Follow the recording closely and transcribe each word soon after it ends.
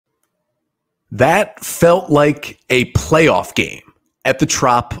That felt like a playoff game at the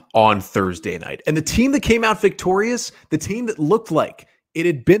Trop on Thursday night. And the team that came out victorious, the team that looked like it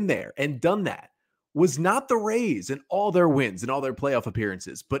had been there and done that, was not the Rays and all their wins and all their playoff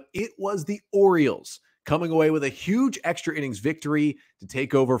appearances, but it was the Orioles coming away with a huge extra innings victory to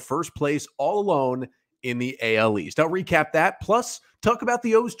take over first place all alone in the AL East. I'll recap that, plus talk about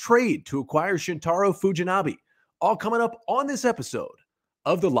the O's trade to acquire Shintaro Fujinami, all coming up on this episode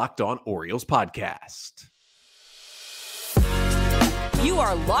of the Locked On Orioles podcast. You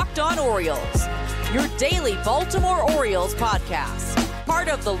are Locked On Orioles, your daily Baltimore Orioles podcast. Part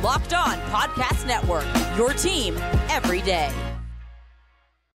of the Locked On Podcast Network, your team every day.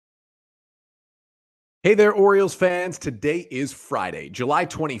 Hey there, Orioles fans. Today is Friday, July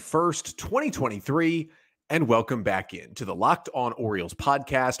 21st, 2023, and welcome back into the Locked On Orioles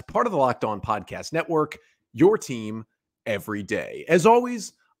podcast, part of the Locked On Podcast Network, your team every day. As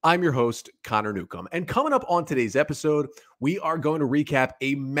always, I'm your host, Connor Newcomb, and coming up on today's episode, we are going to recap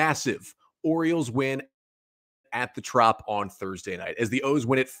a massive Orioles win at the Trop on Thursday night as the O's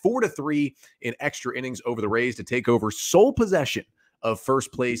win it 4-3 in extra innings over the Rays to take over sole possession of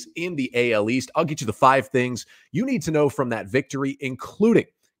first place in the AL East. I'll get you the 5 things you need to know from that victory, including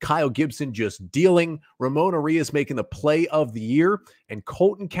Kyle Gibson just dealing, Ramón Urías making the play of the year, and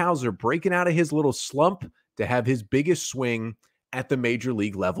Colton Cowser breaking out of his little slump to have his biggest swing at the major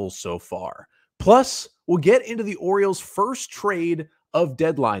league level so far. Plus, we'll get into the Orioles' first trade of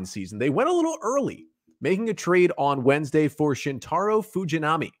deadline season. They went a little early, making a trade on Wednesday for Shintaro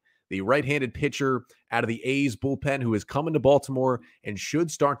Fujinami, the right-handed pitcher out of the A's bullpen who is coming to Baltimore and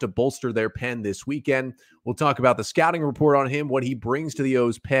should start to bolster their pen this weekend. We'll talk about the scouting report on him, what he brings to the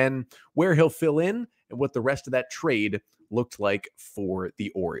O's pen, where he'll fill in, and what the rest of that trade looked like for the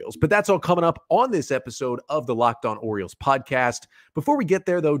Orioles. But that's all coming up on this episode of the Locked On Orioles podcast. Before we get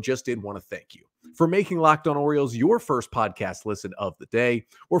there, though, just did want to thank you for making Locked On Orioles your first podcast listen of the day.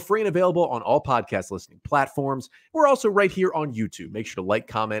 We're free and available on all podcast listening platforms. We're also right here on YouTube. Make sure to like,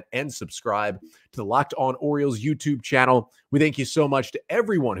 comment, and subscribe to the Locked On Orioles YouTube channel. We thank you so much to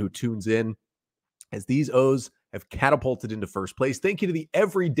everyone who tunes in as these O's have catapulted into first place. Thank you to the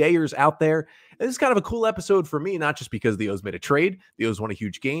everydayers out there. And this is kind of a cool episode for me, not just because the O's made a trade, the O's won a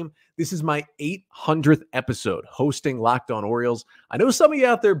huge game. This is my 800th episode hosting Locked On Orioles. I know some of you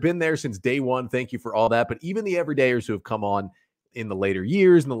out there have been there since day one. Thank you for all that. But even the everydayers who have come on in the later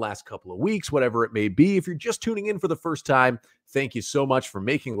years, in the last couple of weeks, whatever it may be, if you're just tuning in for the first time, thank you so much for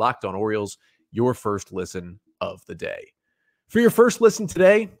making Locked On Orioles your first listen of the day. For your first listen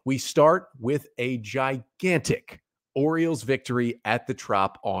today, we start with a gigantic Orioles victory at the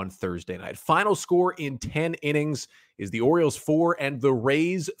Trop on Thursday night. Final score in 10 innings is the Orioles 4 and the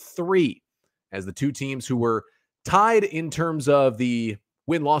Rays 3, as the two teams who were tied in terms of the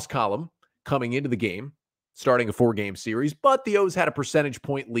win-loss column coming into the game, starting a 4-game series, but the O's had a percentage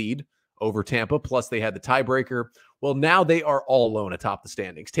point lead over Tampa, plus they had the tiebreaker. Well, now they are all alone atop the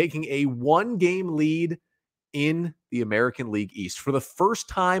standings, taking a 1-game lead in the American League East. For the first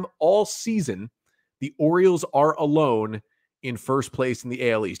time all season, the Orioles are alone in first place in the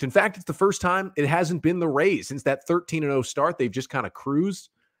AL East. In fact, it's the first time it hasn't been the Rays since that 13-0 start. They've just kind of cruised.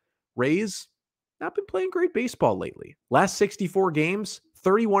 Rays not been playing great baseball lately. Last 64 games,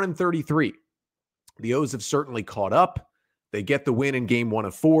 31-33. The O's have certainly caught up. They get the win in game 1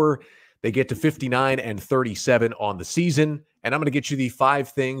 of 4. They get to 59-37 on the season. And I'm going to get you the 5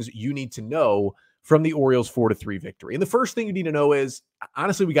 things you need to know from the Orioles 4-3 victory. And the first thing you need to know is,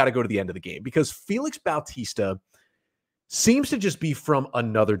 honestly, we got to go to the end of the game because Felix Bautista seems to just be from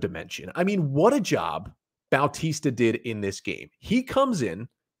another dimension. I mean, what a job Bautista did in this game. He comes in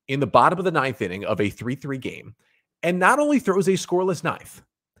the bottom of the 9th inning of a 3-3 game and not only throws a scoreless 9th,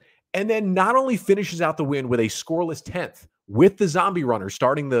 and then not only finishes out the win with a scoreless 10th with the zombie runner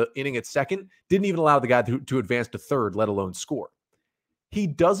starting the inning at second, didn't even allow the guy to advance to third, let alone score. He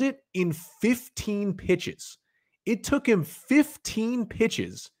does it in 15 pitches. It took him 15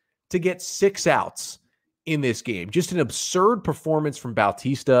 pitches to get 6 outs in this game. Just an absurd performance from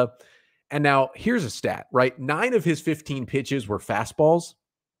Bautista. And now here's a stat, right? 9 of his 15 pitches were fastballs.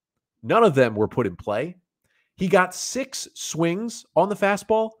 None of them were put in play. He got 6 swings on the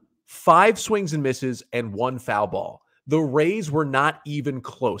fastball, 5 swings and misses, and 1 foul ball. The Rays were not even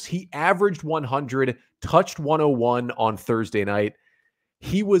close. He averaged 100, touched 101 on Thursday night.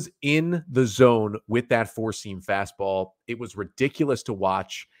 He was in the zone with that 4-seam fastball. It was ridiculous to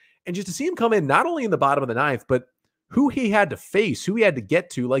watch. And just to see him come in, not only in the bottom of the 9th, but who he had to face, who he had to get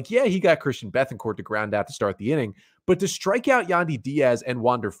to. Like, yeah, he got Christian Bethancourt to ground out to start the inning, but to strike out Yandy Diaz and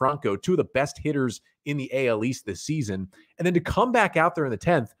Wander Franco, two of the best hitters in the AL East this season, and then to come back out there in the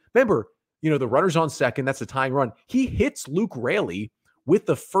 10th. Remember, the runner's on second. That's the tying run. He hits Luke Raley with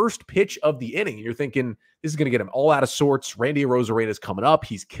the first pitch of the inning. You're thinking this is going to get him all out of sorts. Randy Arozarena is coming up.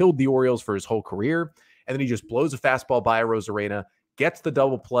 He's killed the Orioles for his whole career. And then he just blows a fastball by Arozarena, gets the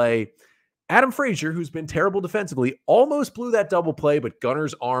double play. Adam Frazier, who's been terrible defensively, almost blew that double play, but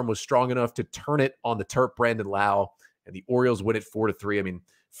Gunner's arm was strong enough to turn it on the Terp Brandon Lau, and the Orioles win it 4-3. I mean,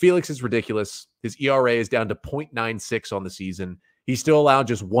 Felix is ridiculous. His ERA is down to .96 on the season. He's still allowed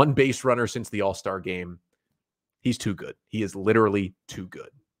just one base runner since the All-Star game. He's too good. He is literally too good.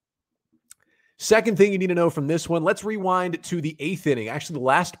 Second thing you need to know from this one, let's rewind to the 8th inning. Actually, the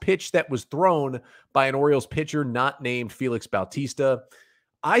last pitch that was thrown by an Orioles pitcher not named Felix Bautista.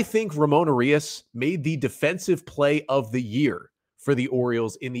 I think Ramón Urías made the defensive play of the year for the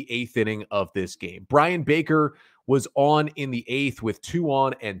Orioles in the 8th inning of this game. Brian Baker was on in the 8th with 2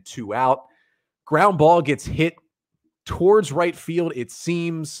 on and 2 out. Ground ball gets hit towards right field. It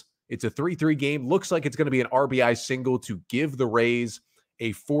seems it's a 3-3 game. Looks like it's going to be an RBI single to give the Rays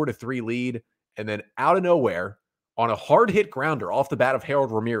a 4-3 lead. And then out of nowhere, on a hard hit grounder off the bat of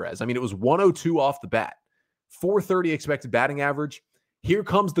Harold Ramirez. I mean, it was 102 off the bat, 430 expected batting average. Here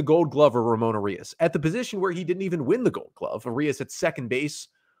comes the Gold Glover, Ramón Urías, at the position where he didn't even win the Gold Glove. Urías at second base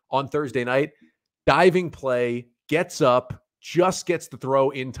on Thursday night. Diving play, gets up, just gets the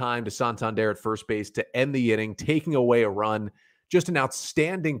throw in time to Santander at first base to end the inning, taking away a run. Just an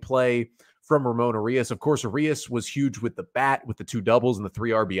outstanding play from Ramón Urías. Of course, Urías was huge with the bat, with the 2 doubles and the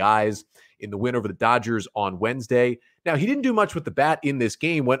 3 RBIs in the win over the Dodgers on Wednesday. Now, he didn't do much with the bat in this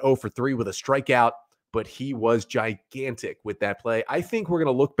game, went 0 for 3 with a strikeout, but he was gigantic with that play. I think we're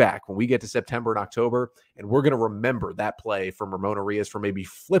going to look back when we get to September and October, and we're going to remember that play from Ramón Urías for maybe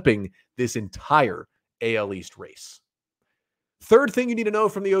flipping this entire AL East race. Third thing you need to know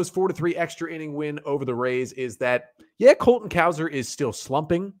from the O's 4-3 extra inning win over the Rays is that, yeah, Colton Cowser is still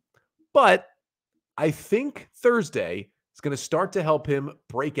slumping, but I think Thursday is going to start to help him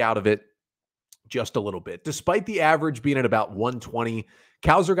break out of it just a little bit. Despite the average being at about 120,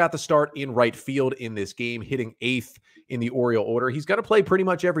 Cowser got the start in right field in this game, hitting 8th in the Oriole order. He's got to play pretty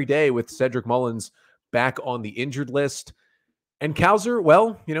much every day with Cedric Mullins back on the injured list. And Cowser,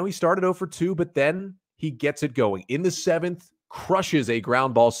 well, he started 0 for 2, but then he gets it going. In the 7th, crushes a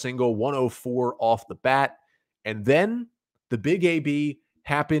ground ball single, 104 off the bat. And then the big AB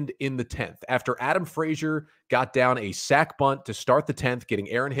happened in the 10th. After Adam Frazier got down a sac bunt to start the 10th, getting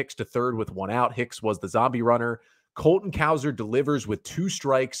Aaron Hicks to third with 1 out. Hicks was the zombie runner. Colton Cowser delivers with 2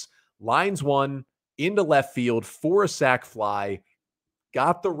 strikes, lines 1 into left field for a sac fly,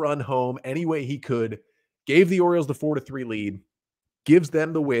 got the run home any way he could, gave the Orioles the 4-3 lead, gives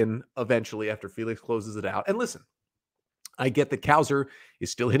them the win eventually after Felix closes it out. And listen, I get that Cowser is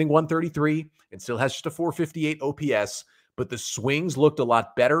still hitting 133 and still has just a 458 OPS, but the swings looked a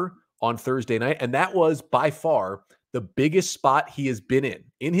lot better on Thursday night, and that was by far the biggest spot he has been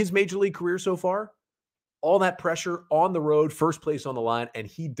in his major league career so far. All that pressure on the road, first place on the line, and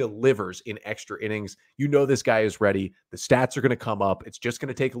he delivers in extra innings. This guy is ready. The stats are going to come up. It's just going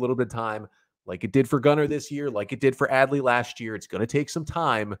to take a little bit of time, like it did for Gunnar this year, like it did for Adley last year. It's going to take some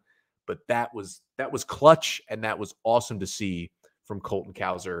time, but that was clutch, and that was awesome to see from Colton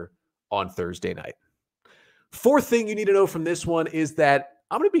Cowser on Thursday night. Fourth thing you need to know from this one is that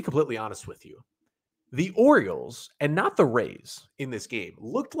I'm going to be completely honest with you. The Orioles, and not the Rays in this game,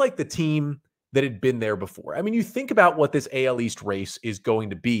 looked like the team that had been there before. I mean, you think about what this AL East race is going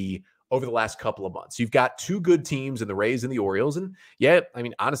to be over the last couple of months. You've got 2 good teams in the Rays and the Orioles. And yeah, I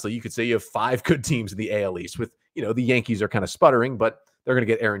mean, honestly, you could say you have 5 good teams in the AL East with, the Yankees are kind of sputtering, but they're going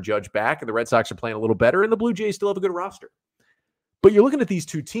to get Aaron Judge back, and the Red Sox are playing a little better, and the Blue Jays still have a good roster. But you're looking at these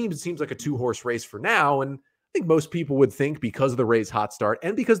 2 teams, it seems like a 2-horse race for now. And I think most people would think because of the Rays' hot start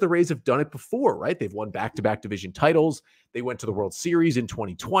and because the Rays have done it before, right? They've won back-to-back division titles. They went to the World Series in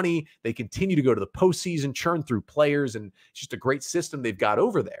 2020. They continue to go to the postseason, churn through players, and it's just a great system they've got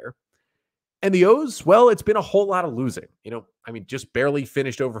over there. And the O's, well, it's been a whole lot of losing. Just barely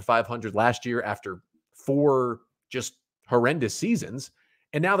finished over 500 last year after 4 just horrendous seasons.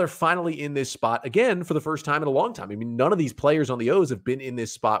 And now they're finally in this spot again for the first time in a long time. I mean, none of these players on the O's have been in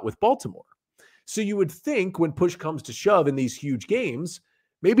this spot with Baltimore. So you would think when push comes to shove in these huge games,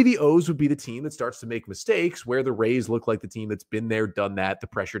 maybe the O's would be the team that starts to make mistakes where the Rays look like the team that's been there, done that. The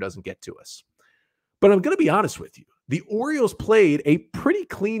pressure doesn't get to us. But I'm going to be honest with you. The Orioles played a pretty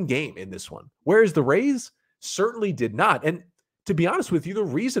clean game in this one, whereas the Rays certainly did not. And to be honest with you, the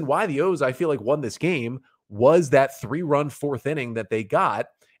reason why the O's, I feel like, won this game was that 3-run 4th inning that they got.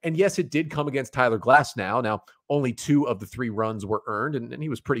 And yes, it did come against Tyler Glasnow. Now, only 2 of the 3 runs were earned, and he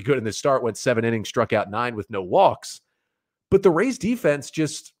was pretty good in this start, went 7 innings, struck out 9 with no walks. But the Rays defense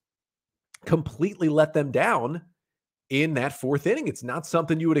just, completely let them down in that fourth inning. It's not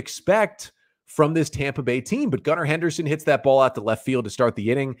something you would expect from this Tampa Bay team, but Gunnar Henderson hits that ball out to left field to start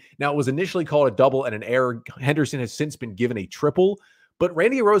the inning. Now, it was initially called a double and an error. Henderson has since been given a triple, but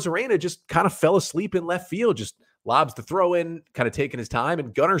Randy Arozarena just kind of fell asleep in left field, just lobs the throw in, kind of taking his time,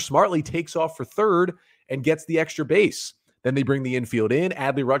 and Gunnar smartly takes off for third and gets the extra base. Then they bring the infield in.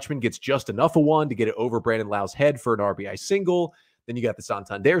 Adley Rutschman gets just enough of one to get it over Brandon Lau's head for an RBI single. Then you got the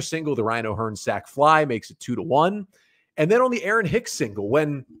Santander single, the Ryan O'Hearn sac fly makes it 2-1. And then on the Aaron Hicks single,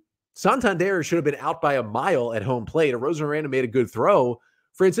 when Santander should have been out by a mile at home plate, Arozarena made a good throw.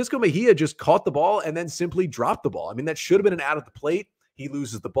 Francisco Mejia just caught the ball and then simply dropped the ball. I mean, that should have been an out at the plate. He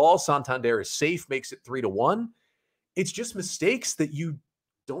loses the ball. Santander is safe, makes it 3-1. It's just mistakes that you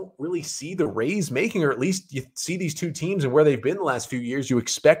don't really see the Rays making, or at least you see these two teams and where they've been the last few years. You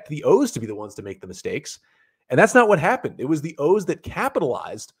expect the O's to be the ones to make the mistakes. And that's not what happened. It was the O's that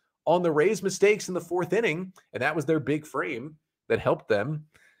capitalized on the Rays' mistakes in the fourth inning, and that was their big frame that helped them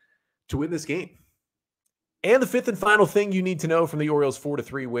to win this game. And the fifth and final thing you need to know from the Orioles'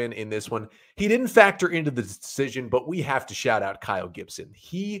 4-3 win in this one, he didn't factor into the decision, but we have to shout out Kyle Gibson.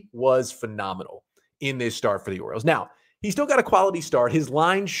 He was phenomenal in this start for the Orioles. Now, he still got a quality start. His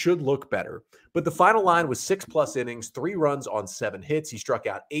line should look better, but the final line was 6+ innings, 3 runs on 7 hits. He struck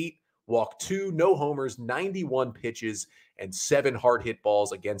out 8, walked 2, no homers, 91 pitches, and 7 hard hit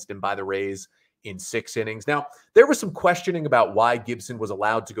balls against him by the Rays in 6 innings. Now, there was some questioning about why Gibson was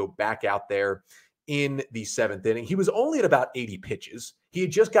allowed to go back out there in the 7th inning. He was only at about 80 pitches. He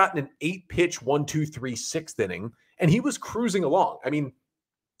had just gotten an 8-pitch 1-2-3 6th inning, and he was cruising along. I mean,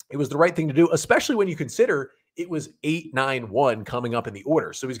 it was the right thing to do, especially when you consider it was 8-9-1 coming up in the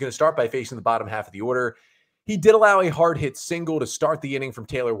order. So he's going to start by facing the bottom half of the order. He did allow a hard hit single to start the inning from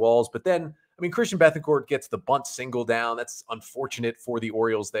Taylor Walls, but then, I mean, Christian Bethancourt gets the bunt single down. That's unfortunate for the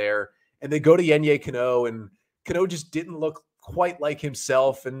Orioles there. And they go to Yenye Cano, and Cano just didn't look quite like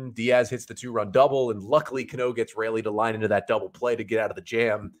himself, and Diaz hits the 2-run double, and luckily Cano gets Raley to line into that double play to get out of the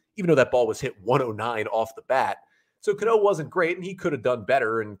jam, even though that ball was hit 109 off the bat. So Cano wasn't great, and he could have done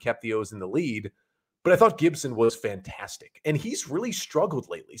better and kept the O's in the lead, but I thought Gibson was fantastic, and he's really struggled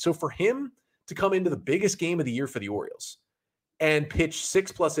lately. So for him to come into the biggest game of the year for the Orioles and pitch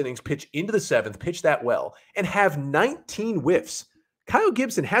 6+ innings, pitch into the 7th, pitch that well, and have 19 whiffs. Kyle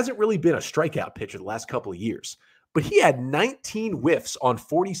Gibson hasn't really been a strikeout pitcher the last couple of years, but he had 19 whiffs on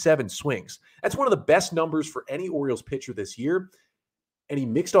 47 swings. That's one of the best numbers for any Orioles pitcher this year. And he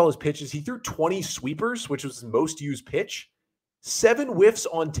mixed all his pitches. He threw 20 sweepers, which was his most used pitch, 7 whiffs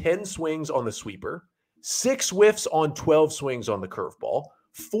on 10 swings on the sweeper, 6 whiffs on 12 swings on the curveball,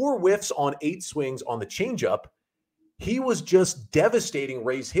 4 whiffs on 8 swings on the changeup. He was just devastating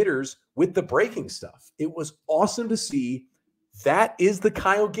Rays hitters with the breaking stuff. It was awesome to see. That is the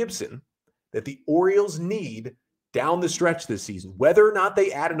Kyle Gibson that the Orioles need down the stretch this season. Whether or not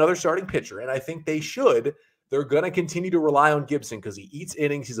they add another starting pitcher, and I think they should, they're going to continue to rely on Gibson because he eats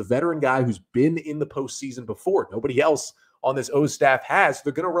innings. He's a veteran guy who's been in the postseason before. Nobody else on this O's staff has.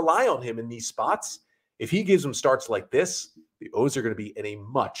 They're going to rely on him in these spots. If he gives them starts like this, the O's are going to be in a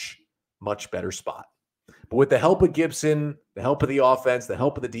much, much better spot. But with the help of Gibson, the help of the offense, the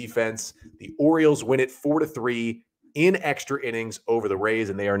help of the defense, the Orioles win it 4-3 in extra innings over the Rays,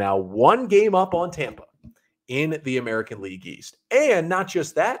 and they are now 1 game up on Tampa in the American League East. And not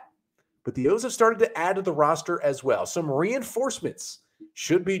just that, but the O's have started to add to the roster as well. Some reinforcements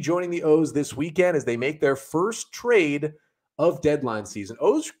should be joining the O's this weekend as they make their first trade of deadline season.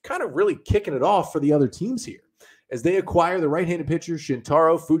 O's kind of really kicking it off for the other teams here as they acquire the right-handed pitcher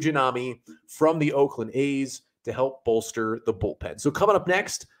Shintaro Fujinami from the Oakland A's to help bolster the bullpen. So coming up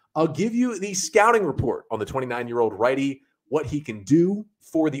next, I'll give you the scouting report on the 29-year-old righty, what he can do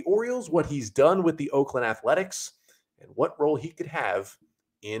for the Orioles, what he's done with the Oakland Athletics, and what role he could have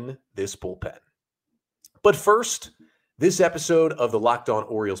in this bullpen. But first, this episode of the Locked On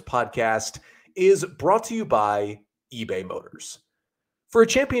Orioles podcast is brought to you by eBay Motors. For a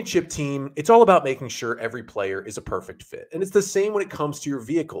championship team, it's all about making sure every player is a perfect fit. And it's the same when it comes to your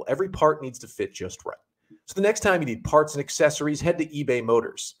vehicle. Every part needs to fit just right. So the next time you need parts and accessories, head to eBay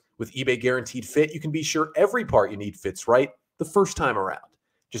Motors. With eBay Guaranteed Fit, you can be sure every part you need fits right the first time around.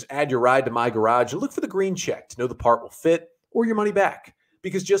 Just add your ride to My Garage and look for the green check to know the part will fit or your money back.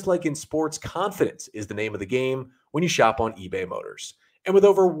 Because just like in sports, confidence is the name of the game when you shop on eBay Motors. And with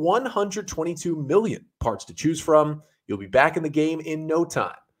over 122 million parts to choose from, you'll be back in the game in no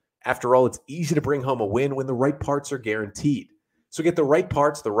time. After all, it's easy to bring home a win when the right parts are guaranteed. So get the right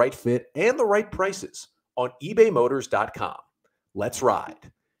parts, the right fit, and the right prices on ebaymotors.com. Let's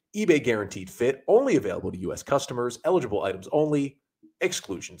ride. eBay Guaranteed Fit, only available to U.S. customers, eligible items only,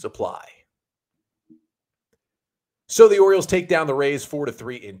 exclusions apply. So the Orioles take down the Rays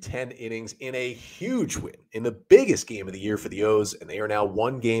 4-3 in 10 innings in a huge win in the biggest game of the year for the O's, and they are now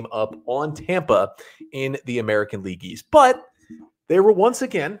one game up on Tampa in the American League East. But there were once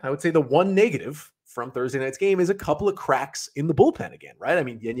again, I would say the one negative from Thursday night's game is a couple of cracks in the bullpen again, right? I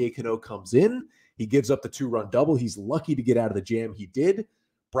mean, Yenye Cano comes in, he gives up the 2-run double. He's lucky to get out of the jam he did.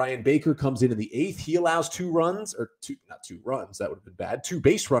 Brian Baker comes in the 8th. He allows 2 runs, or not 2 runs, that would have been bad. 2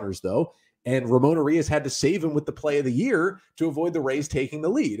 base runners, though. And Ramón Urías had to save him with the play of the year to avoid the Rays taking the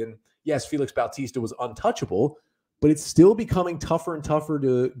lead. And yes, Felix Bautista was untouchable, but it's still becoming tougher and tougher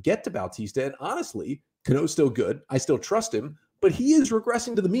to get to Bautista. And honestly, Cano's still good. I still trust him, but he is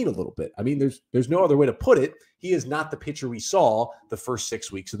regressing to the mean a little bit. I mean, there's no other way to put it. He is not the pitcher we saw the first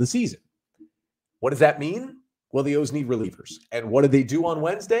 6 weeks of the season. What does that mean? Well, the O's need relievers. And what did they do on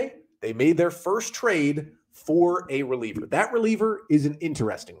Wednesday? They made their first trade for a reliever. That reliever is an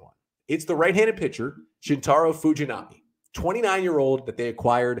interesting one. It's the right-handed pitcher, Shintaro Fujinami, 29-year-old that they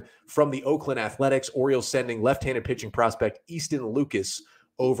acquired from the Oakland Athletics. Orioles sending left-handed pitching prospect Easton Lucas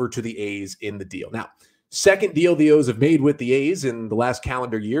over to the A's in the deal. Now, second deal the O's have made with the A's in the last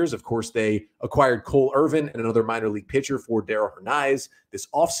calendar years. Of course, they acquired Cole Irvin and another minor league pitcher for Darryl Hernaiz this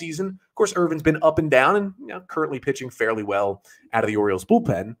offseason. Of course, Irvin's been up and down and currently pitching fairly well out of the Orioles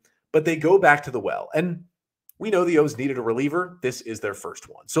bullpen, but they go back to the well. And we know the O's needed a reliever. This is their first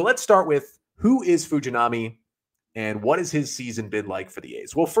one. So let's start with who is Fujinami and what has his season been like for the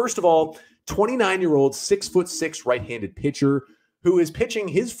A's? Well, first of all, 29-year-old, 6'6" right-handed pitcher who is pitching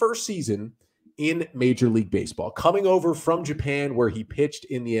his first season in Major League Baseball, coming over from Japan where he pitched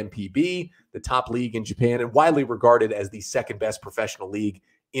in the MPB, the top league in Japan, and widely regarded as the second best professional league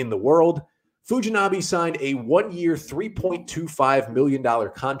in the world. Fujinami signed a 1-year, $3.25 million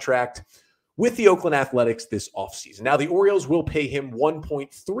contract with the Oakland Athletics this offseason. Now, the Orioles will pay him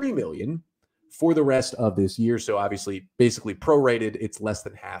 $1.3 million for the rest of this year. So obviously, basically prorated, it's less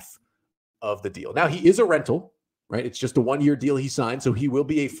than half of the deal. Now, he is a rental, right? It's just a 1-year deal he signed, so he will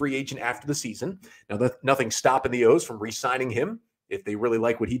be a free agent after the season. Now, nothing's stopping the O's from re-signing him if they really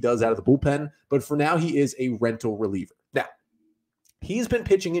like what he does out of the bullpen. But for now, he is a rental reliever. Now, he's been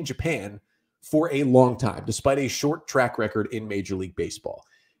pitching in Japan for a long time, despite a short track record in Major League Baseball.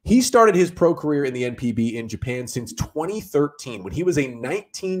 He started his pro career in the NPB in Japan since 2013 when he was a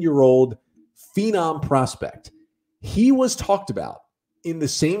 19-year-old phenom prospect. He was talked about in the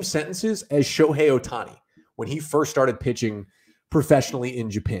same sentences as Shohei Ohtani when he first started pitching professionally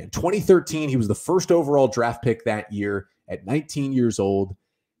in Japan. 2013, he was the first overall draft pick that year at 19 years old.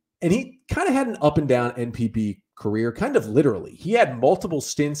 And he kind of had an up and down NPB career, kind of literally. He had multiple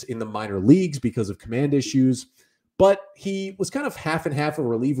stints in the minor leagues because of command issues, but he was kind of half and half a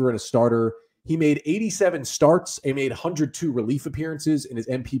reliever and a starter. He made 87 starts and made 102 relief appearances in his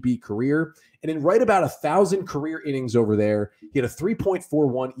MPB career. And in right about 1,000 career innings over there, he had a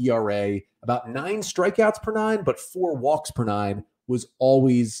 3.41 ERA, about 9 strikeouts per 9, but 4 walks per 9 was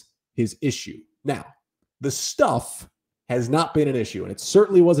always his issue. Now, the stuff has not been an issue, and it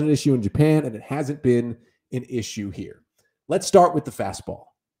certainly wasn't an issue in Japan, and it hasn't been an issue here. Let's start with the fastball.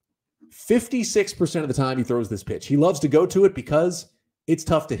 56% of the time he throws this pitch. He loves to go to it because it's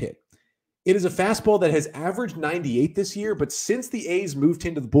tough to hit. It is a fastball that has averaged 98 this year, but since the A's moved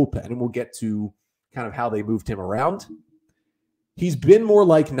him to the bullpen, and we'll get to kind of how they moved him around, he's been more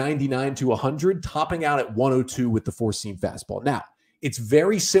like 99 to 100, topping out at 102 with the four-seam fastball. Now, it's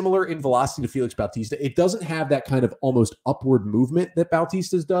very similar in velocity to Felix Bautista. It doesn't have that kind of almost upward movement that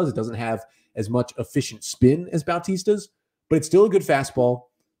Bautista's does. It doesn't have as much efficient spin as Bautista's, but it's still a good fastball.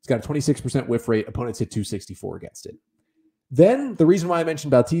 It's got a 26% whiff rate. Opponents hit 264 against it. Then the reason why I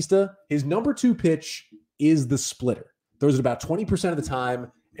mentioned Bautista, his number 2 pitch is the splitter. Throws it about 20% of the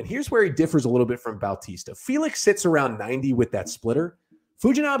time. And here's where he differs a little bit from Bautista. Felix sits around 90 with that splitter.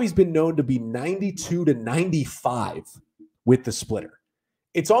 Fujinami's been known to be 92 to 95 with the splitter.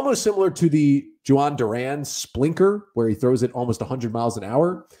 It's almost similar to the Juan Duran splinker, where he throws it almost 100 miles an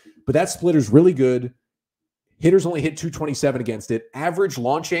hour. But that splitter's really good. Hitters only hit 227 against it. Average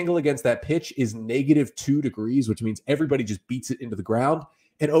launch angle against that pitch is -2 degrees, which means everybody just beats it into the ground.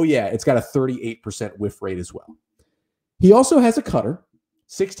 And oh yeah, it's got a 38% whiff rate as well. He also has a cutter,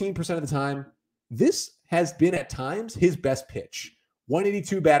 16% of the time. This has been at times his best pitch.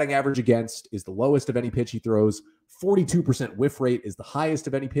 182 batting average against is the lowest of any pitch he throws. 42% whiff rate is the highest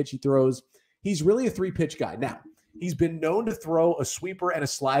of any pitch he throws. He's really a 3-pitch guy. Now, he's been known to throw a sweeper and a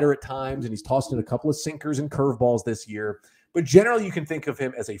slider at times, and he's tossed in a couple of sinkers and curveballs this year. But generally, you can think of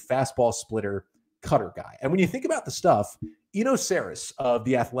him as a fastball splitter cutter guy. And when you think about the stuff, Eno Saris of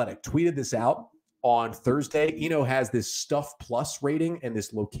The Athletic tweeted this out on Thursday. Eno has this stuff plus rating and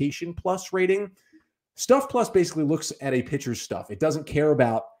this location plus rating. Stuff Plus basically looks at a pitcher's stuff. It doesn't care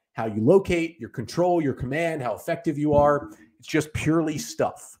about how you locate, your control, your command, how effective you are. It's just purely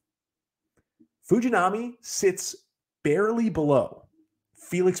stuff. Fujinami sits barely below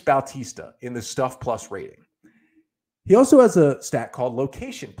Felix Bautista in the Stuff Plus rating. He also has a stat called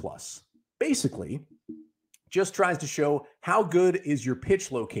Location Plus. Basically, just tries to show how good is your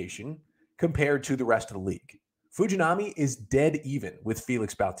pitch location compared to the rest of the league. Fujinami is dead even with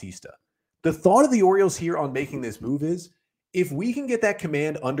Felix Bautista. The thought of the Orioles here on making this move is, if we can get that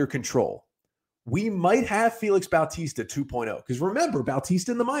command under control, we might have Felix Bautista 2.0. Because remember,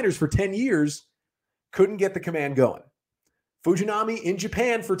 Bautista in the minors for 10 years couldn't get the command going. Fujinami in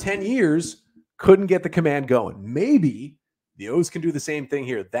Japan for 10 years couldn't get the command going. Maybe the O's can do the same thing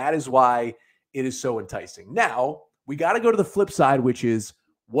here. That is why it is so enticing. Now, we got to go to the flip side, which is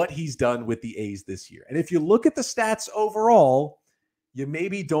what he's done with the A's this year. And if you look at the stats overall, you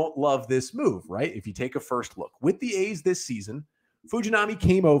maybe don't love this move, right? If you take a first look. With the A's this season, Fujinami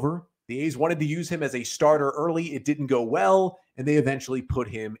came over. The A's wanted to use him as a starter early. It didn't go well, and they eventually put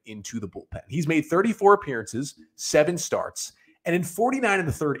him into the bullpen. He's made 34 appearances, 7 starts, and in 49 in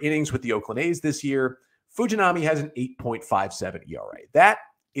the third innings with the Oakland A's this year, Fujinami has an 8.57 ERA. That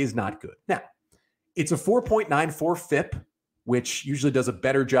is not good. Now, it's a 4.94 FIP, which usually does a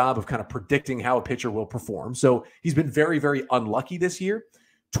better job of kind of predicting how a pitcher will perform. So he's been very, very unlucky this year.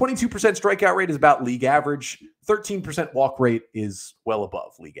 22% strikeout rate is about league average. 13% walk rate is well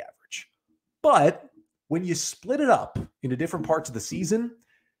above league average. But when you split it up into different parts of the season,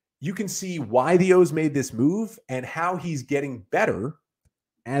 you can see why the O's made this move and how he's getting better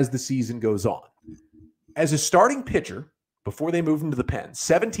as the season goes on. As a starting pitcher, before they moved him to the pen,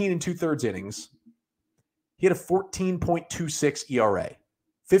 17 2/3 innings, he had a 14.26 ERA,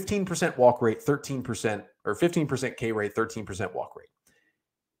 15% walk rate, 13% or 15% K rate, 13% walk rate.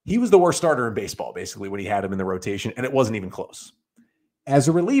 He was the worst starter in baseball, basically, when he had him in the rotation, and it wasn't even close. As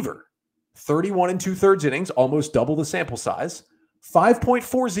a reliever, 31 2/3 innings, almost double the sample size,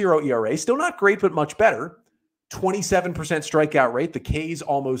 5.40 ERA, still not great, but much better. 27% strikeout rate. The Ks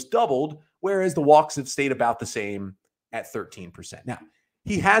almost doubled, whereas the walks have stayed about the same at 13%. Now,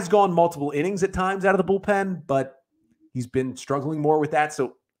 he has gone multiple innings at times out of the bullpen, but he's been struggling more with that.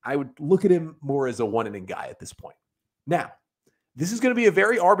 So I would look at him more as a one-inning guy at this point. Now, this is going to be a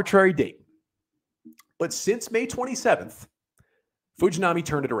very arbitrary date, but since May 27th, Fujinami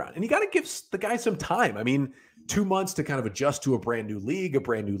turned it around. And you got to give the guy some time. I mean, 2 months to kind of adjust to a brand new league, a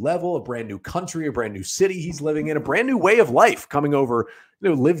brand new level, a brand new country, a brand new city he's living in, a brand new way of life coming over,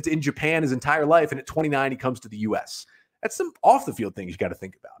 lived in Japan his entire life. And at 29, he comes to the U.S. That's some off-the-field things you got to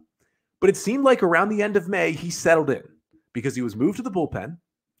think about. But it seemed like around the end of May, he settled in because he was moved to the bullpen.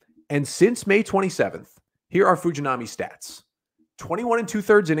 And since May 27th, here are Fujinami's stats. 21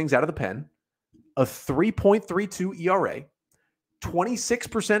 2/3 innings out of the pen, a 3.32 ERA,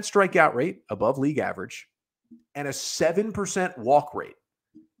 26% strikeout rate above league average, and a 7% walk rate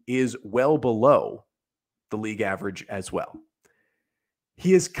is well below the league average as well.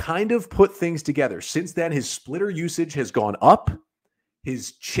 He has kind of put things together. Since then, his splitter usage has gone up,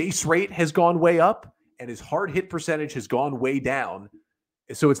 his chase rate has gone way up, and his hard hit percentage has gone way down.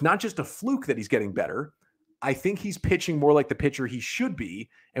 So it's not just a fluke that he's getting better. I think he's pitching more like the pitcher he should be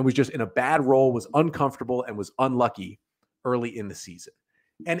and was just in a bad role, was uncomfortable, and was unlucky early in the season.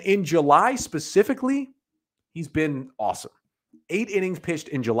 And in July specifically, he's been awesome. 8 innings pitched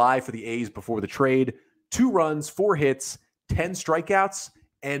in July for the A's before the trade, 2 runs, 4 hits, 10 strikeouts,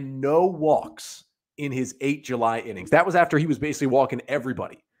 and no walks in his 8 July innings. That was after he was basically walking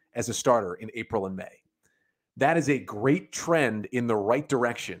everybody as a starter in April and May. That is a great trend in the right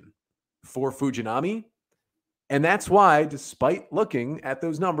direction for Fujinami. And that's why, despite looking at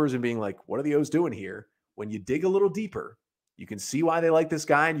those numbers and being like, what are the O's doing here? When you dig a little deeper, you can see why they like this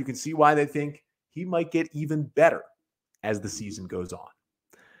guy, and you can see why they think he might get even better as the season goes on.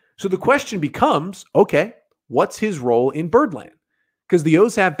 So the question becomes, okay, what's his role in Birdland? Because the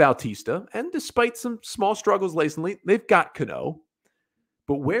O's have Bautista, and despite some small struggles recently, they've got Cano.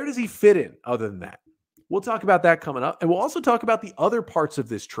 But where does he fit in other than that? We'll talk about that coming up. And we'll also talk about the other parts of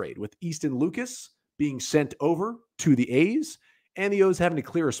this trade, with Easton Lucas being sent over to the A's, and the O's having to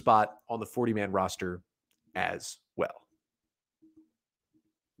clear a spot on the 40-man roster as well.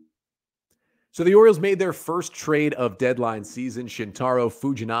 So the Orioles made their first trade of deadline season, Shintaro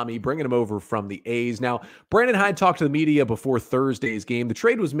Fujinami, bringing him over from the A's. Now, Brandon Hyde talked to the media before Thursday's game. The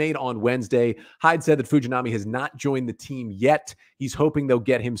trade was made on Wednesday. Hyde said that Fujinami has not joined the team yet. He's hoping they'll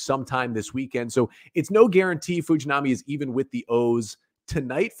get him sometime this weekend. So it's no guarantee Fujinami is even with the O's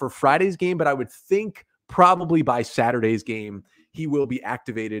tonight for Friday's game, but I would think probably by Saturday's game, he will be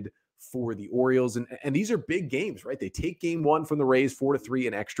activated for the Orioles. And these are big games, right? They take game one from the Rays 4-3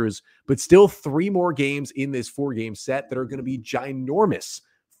 in extras, but still 3 more games in this 4-game set that are going to be ginormous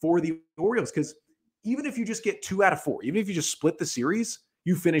for the Orioles. Because even if you just get 2 out of 4, even if you just split the series,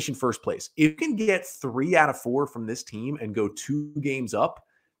 you finish in first place. If you can get 3 out of 4 from this team and go 2 games up,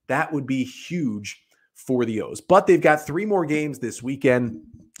 that would be huge for the O's. But they've got 3 more games this weekend.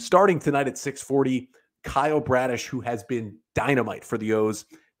 Starting tonight at 6:40, Kyle Bradish, who has been dynamite for the O's,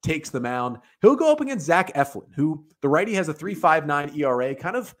 takes the mound. He'll go up against Zach Eflin, who the righty has a 3.59 ERA,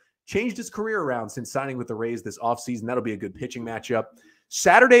 kind of changed his career around since signing with the Rays this offseason. That'll be a good pitching matchup.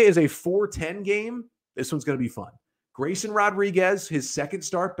 Saturday is a 4:10 game. This one's going to be fun. Grayson Rodriguez, his second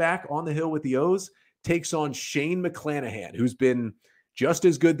start back on the hill with the O's, takes on Shane McClanahan, who's been just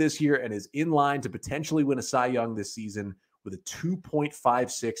as good this year and is in line to potentially win a Cy Young this season with a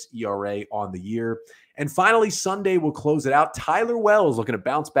 2.56 ERA on the year. And finally, Sunday will close it out. Tyler Wells looking to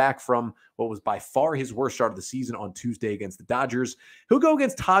bounce back from what was by far his worst start of the season on Tuesday against the Dodgers. He'll go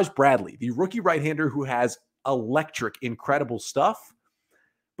against Taj Bradley, the rookie right-hander who has electric, incredible stuff,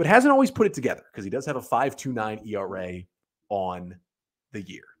 but hasn't always put it together because he does have a 5.29 ERA on the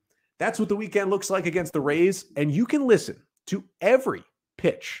year. That's what the weekend looks like against the Rays, and you can listen to every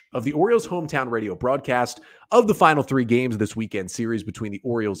pitch of the Orioles hometown radio broadcast of the final 3 games of this weekend series between the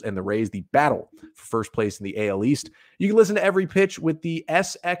Orioles and the Rays, the battle for first place in the AL East. You can listen to every pitch with the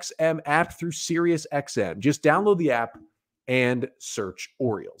SXM app through SiriusXM. Just download the app and search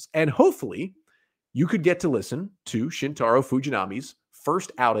Orioles. And hopefully you could get to listen to Shintaro Fujinami's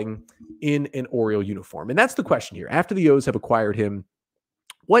first outing in an Oriole uniform. And that's the question here. After the O's have acquired him,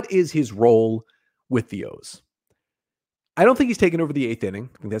 what is his role with the O's? I don't think he's taken over the 8th inning.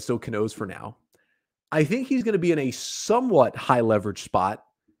 I think that's still Cano's for now. I think he's going to be in a somewhat high leverage spot,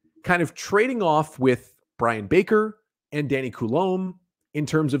 kind of trading off with Brian Baker and Danny Coulombe in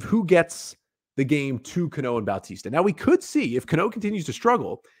terms of who gets the game to Cano and Bautista. Now, we could see, if Cano continues to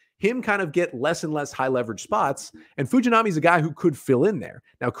struggle, him kind of get less and less high leverage spots, and Fujinami's a guy who could fill in there.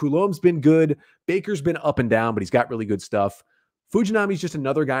 Now, Coulombe's been good. Baker's been up and down, but he's got really good stuff. Fujinami's just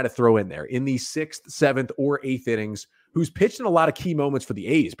another guy to throw in there in the 6th, 7th, or 8th innings, who's pitched in a lot of key moments for the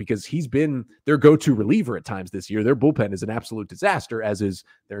A's because he's been their go-to reliever at times this year. Their bullpen is an absolute disaster, as is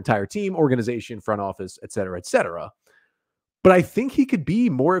their entire team, organization, front office, et cetera, et cetera. But I think he could be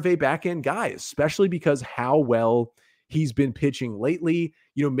more of a back-end guy, especially because how well he's been pitching lately.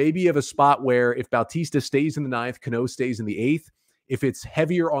 You know, maybe you have a spot where if Bautista stays in the 9th, Cano stays in the 8th. If it's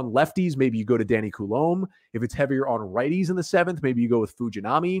heavier on lefties, maybe you go to Danny Coulombe. If it's heavier on righties in the 7th, maybe you go with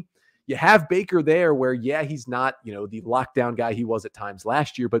Fujinami. You have Baker there where, yeah, he's not, you know, the lockdown guy he was at times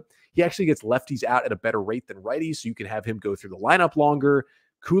last year, but he actually gets lefties out at a better rate than righties, so you can have him go through the lineup longer.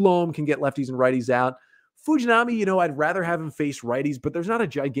 Coulombe can get lefties and righties out. Fujinami, you know, I'd rather have him face righties, but there's not a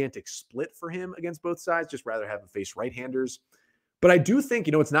gigantic split for him against both sides. Just rather have him face right-handers. But I do think,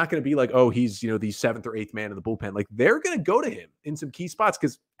 you know, it's not going to be like, oh, he's, you know, the 7th or 8th man in the bullpen. Like, they're going to go to him in some key spots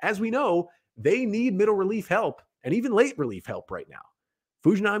because, as we know, they need middle relief help and even late relief help right now.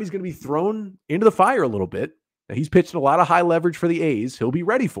 Fujinami's going to be thrown into the fire a little bit. Now, he's pitched a lot of high leverage for the A's. He'll be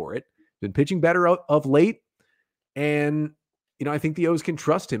ready for it. Been pitching better of late. And, you know, I think the O's can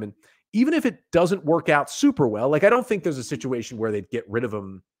trust him. And even if it doesn't work out super well, like, I don't think there's a situation where they'd get rid of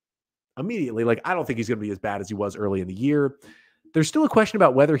him immediately. Like, I don't think he's going to be as bad as he was early in the year. There's still a question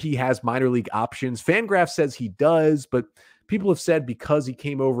about whether he has minor league options. Fangraph says he does, but people have said because he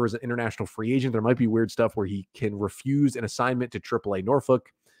came over as an international free agent, there might be weird stuff where he can refuse an assignment to AAA Norfolk.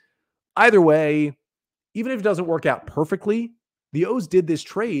 Either way, even if it doesn't work out perfectly, the O's did this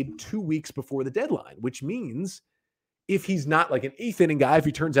trade 2 weeks before the deadline, which means if he's not like an 8th inning guy, if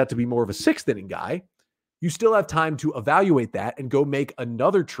he turns out to be more of a 6th inning guy, you still have time to evaluate that and go make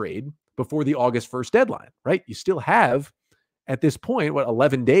another trade before the August 1st deadline, right? You still have, at this point,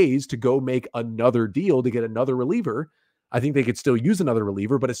 11 days to go make another deal to get another reliever. I think they could still use another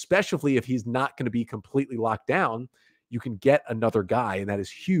reliever, but especially if he's not going to be completely locked down, you can get another guy, and that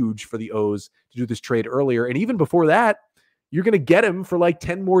is huge for the O's to do this trade earlier. And even before that, you're going to get him for like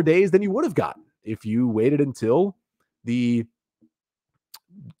 10 more days than you would have gotten if you waited until the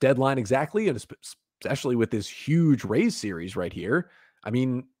deadline exactly, and especially with this huge Rays series right here. I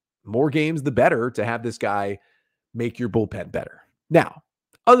mean, more games, the better to have this guy make your bullpen better. Now,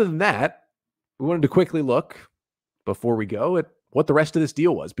 other than that, we wanted to quickly look before we go at what the rest of this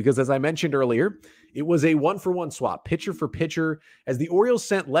deal was, because as I mentioned earlier, it was a 1-for-1 swap, pitcher for pitcher, as the Orioles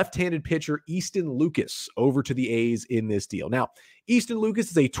sent left-handed pitcher Easton Lucas over to the A's in this deal. Now, Easton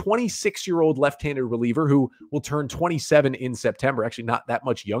Lucas is a 26-year-old left-handed reliever who will turn 27 in September, actually not that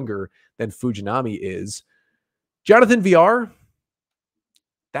much younger than Fujinami is. Jonathan Villar,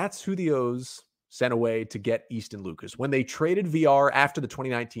 That's who the O's sent away to get Easton Lucas. When they traded VR after the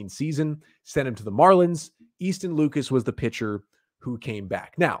 2019 season, sent him to the Marlins, Easton Lucas was the pitcher who came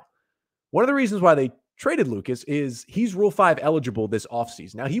back. Now, one of the reasons why they traded Lucas is he's Rule 5 eligible this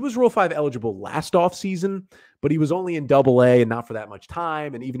offseason. Now, he was Rule 5 eligible last offseason, but he was only in Double-A and not for that much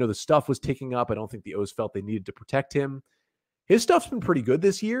time. And even though the stuff was ticking up, I don't think the O's felt they needed to protect him. His stuff's been pretty good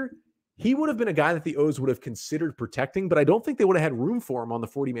this year. He would have been a guy that the O's would have considered protecting, but I don't think they would have had room for him on the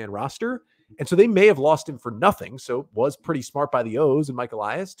 40-man roster. And so they may have lost him for nothing. So it was pretty smart by the O's and Mike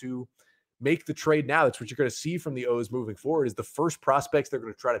Elias to make the trade now. That's what you're going to see from the O's moving forward is the first prospects they're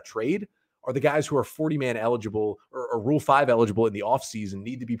going to try to trade are the guys who are 40-man eligible or Rule 5 eligible in the offseason,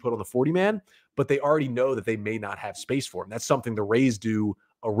 need to be put on the 40-man, but they already know that they may not have space for him. That's something the Rays do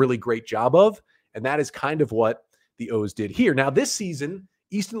a really great job of, and that is kind of what the O's did here. Now, this season,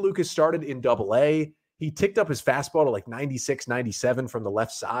 Easton Lucas started in Double-A. He ticked up his fastball to like 96, 97 from the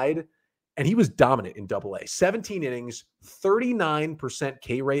left side, and he was dominant in Double-A. 17 innings, 39%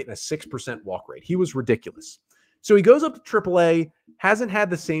 K rate, and a 6% walk rate. He was ridiculous. So he goes up to Triple-A, hasn't had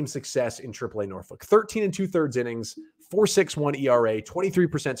the same success in Triple-A Norfolk. 13 2/3 innings, 4.61 ERA,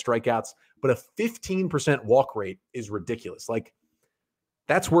 23% strikeouts, but a 15% walk rate is ridiculous. Like,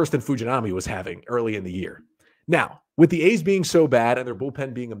 that's worse than Fujinami was having early in the year. Now, with the A's being so bad and their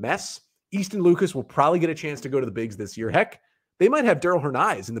bullpen being a mess, Easton Lucas will probably get a chance to go to the bigs this year. Heck, they might have Daryl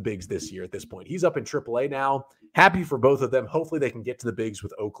Hernaiz in the bigs this year at this point. He's up in Triple-A now. Happy for both of them. Hopefully they can get to the bigs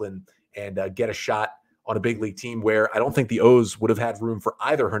with Oakland and get a shot on a big league team where I don't think the O's would have had room for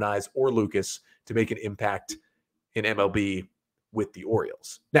either Hernaiz or Lucas to make an impact in MLB with the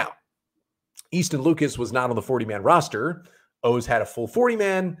Orioles. Now, Easton Lucas was not on the 40-man roster. O's had a full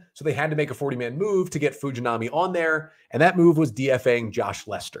 40-man, so they had to make a 40-man move to get Fujinami on there, and that move was DFAing Josh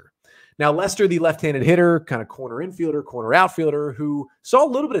Lester. Now, Lester, the left-handed hitter, kind of corner infielder, corner outfielder, who saw a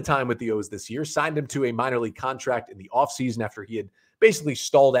little bit of time with the O's this year, signed him to a minor league contract in the offseason after he had basically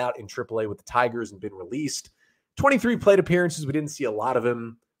stalled out in Triple-A with the Tigers and been released. 23 plate appearances. We didn't see a lot of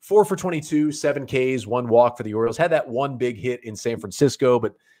him. 4 for 22, 7 Ks, 1 walk for the Orioles. Had that one big hit in San Francisco,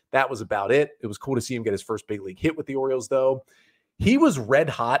 but that was about it. It was cool to see him get his first big league hit with the Orioles, though. He was red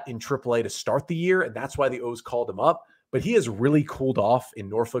hot in Triple-A to start the year, and that's why the O's called him up. But he has really cooled off in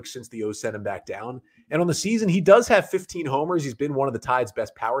Norfolk since the O's sent him back down. And on the season, he does have 15 homers. He's been one of the Tide's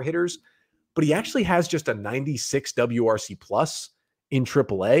best power hitters, but he actually has just a 96 WRC plus in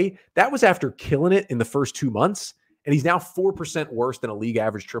Triple-A. That was after killing it in the first 2 months, and he's now 4% worse than a league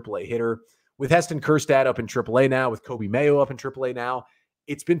average Triple-A hitter. With Heston Kjerstad up in Triple-A now, with Kobe Mayo up in Triple-A now,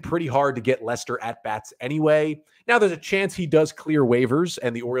 it's been pretty hard to get Lester at bats anyway. Now there's a chance he does clear waivers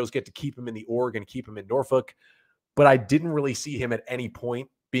and the Orioles get to keep him in the org and keep him in Norfolk, but I didn't really see him at any point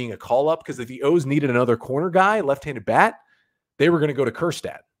being a call-up because if the O's needed another corner guy, left-handed bat, they were going to go to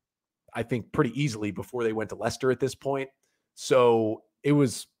Kjerstad, I think, pretty easily before they went to Lester at this point. So it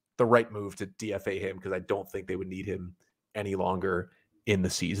was the right move to DFA him because I don't think they would need him any longer in the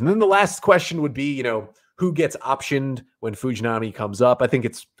season. And then the last question would be, who gets optioned when Fujinami comes up? I think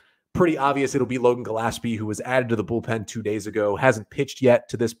it's pretty obvious it'll be Logan Gillespie, who was added to the bullpen 2 days ago, hasn't pitched yet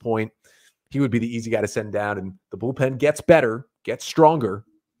to this point. He would be the easy guy to send down, and the bullpen gets better, gets stronger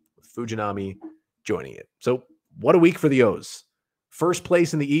with Fujinami joining it. So what a week for the O's. First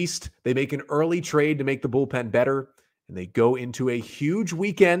place in the East. They make an early trade to make the bullpen better, and they go into a huge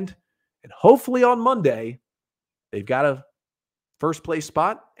weekend, and hopefully on Monday, they've got a first place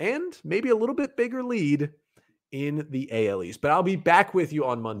spot and maybe a little bit bigger lead in the AL East. But I'll be back with you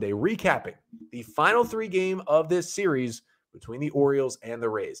on Monday recapping the final 3 game of this series between the Orioles and the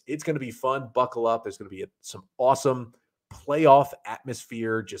Rays. It's going to be fun. Buckle up. There's going to be some awesome playoff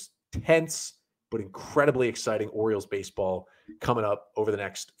atmosphere, just tense, but incredibly exciting Orioles baseball coming up over the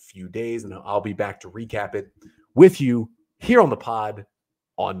next few days. And I'll be back to recap it with you here on the pod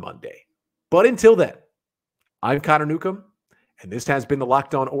on Monday. But until then, I'm Connor Newcomb, and this has been the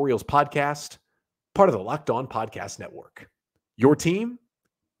Locked On Orioles podcast, part of the Locked On Podcast Network. Your team,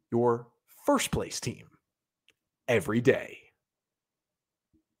 your first place team, every day.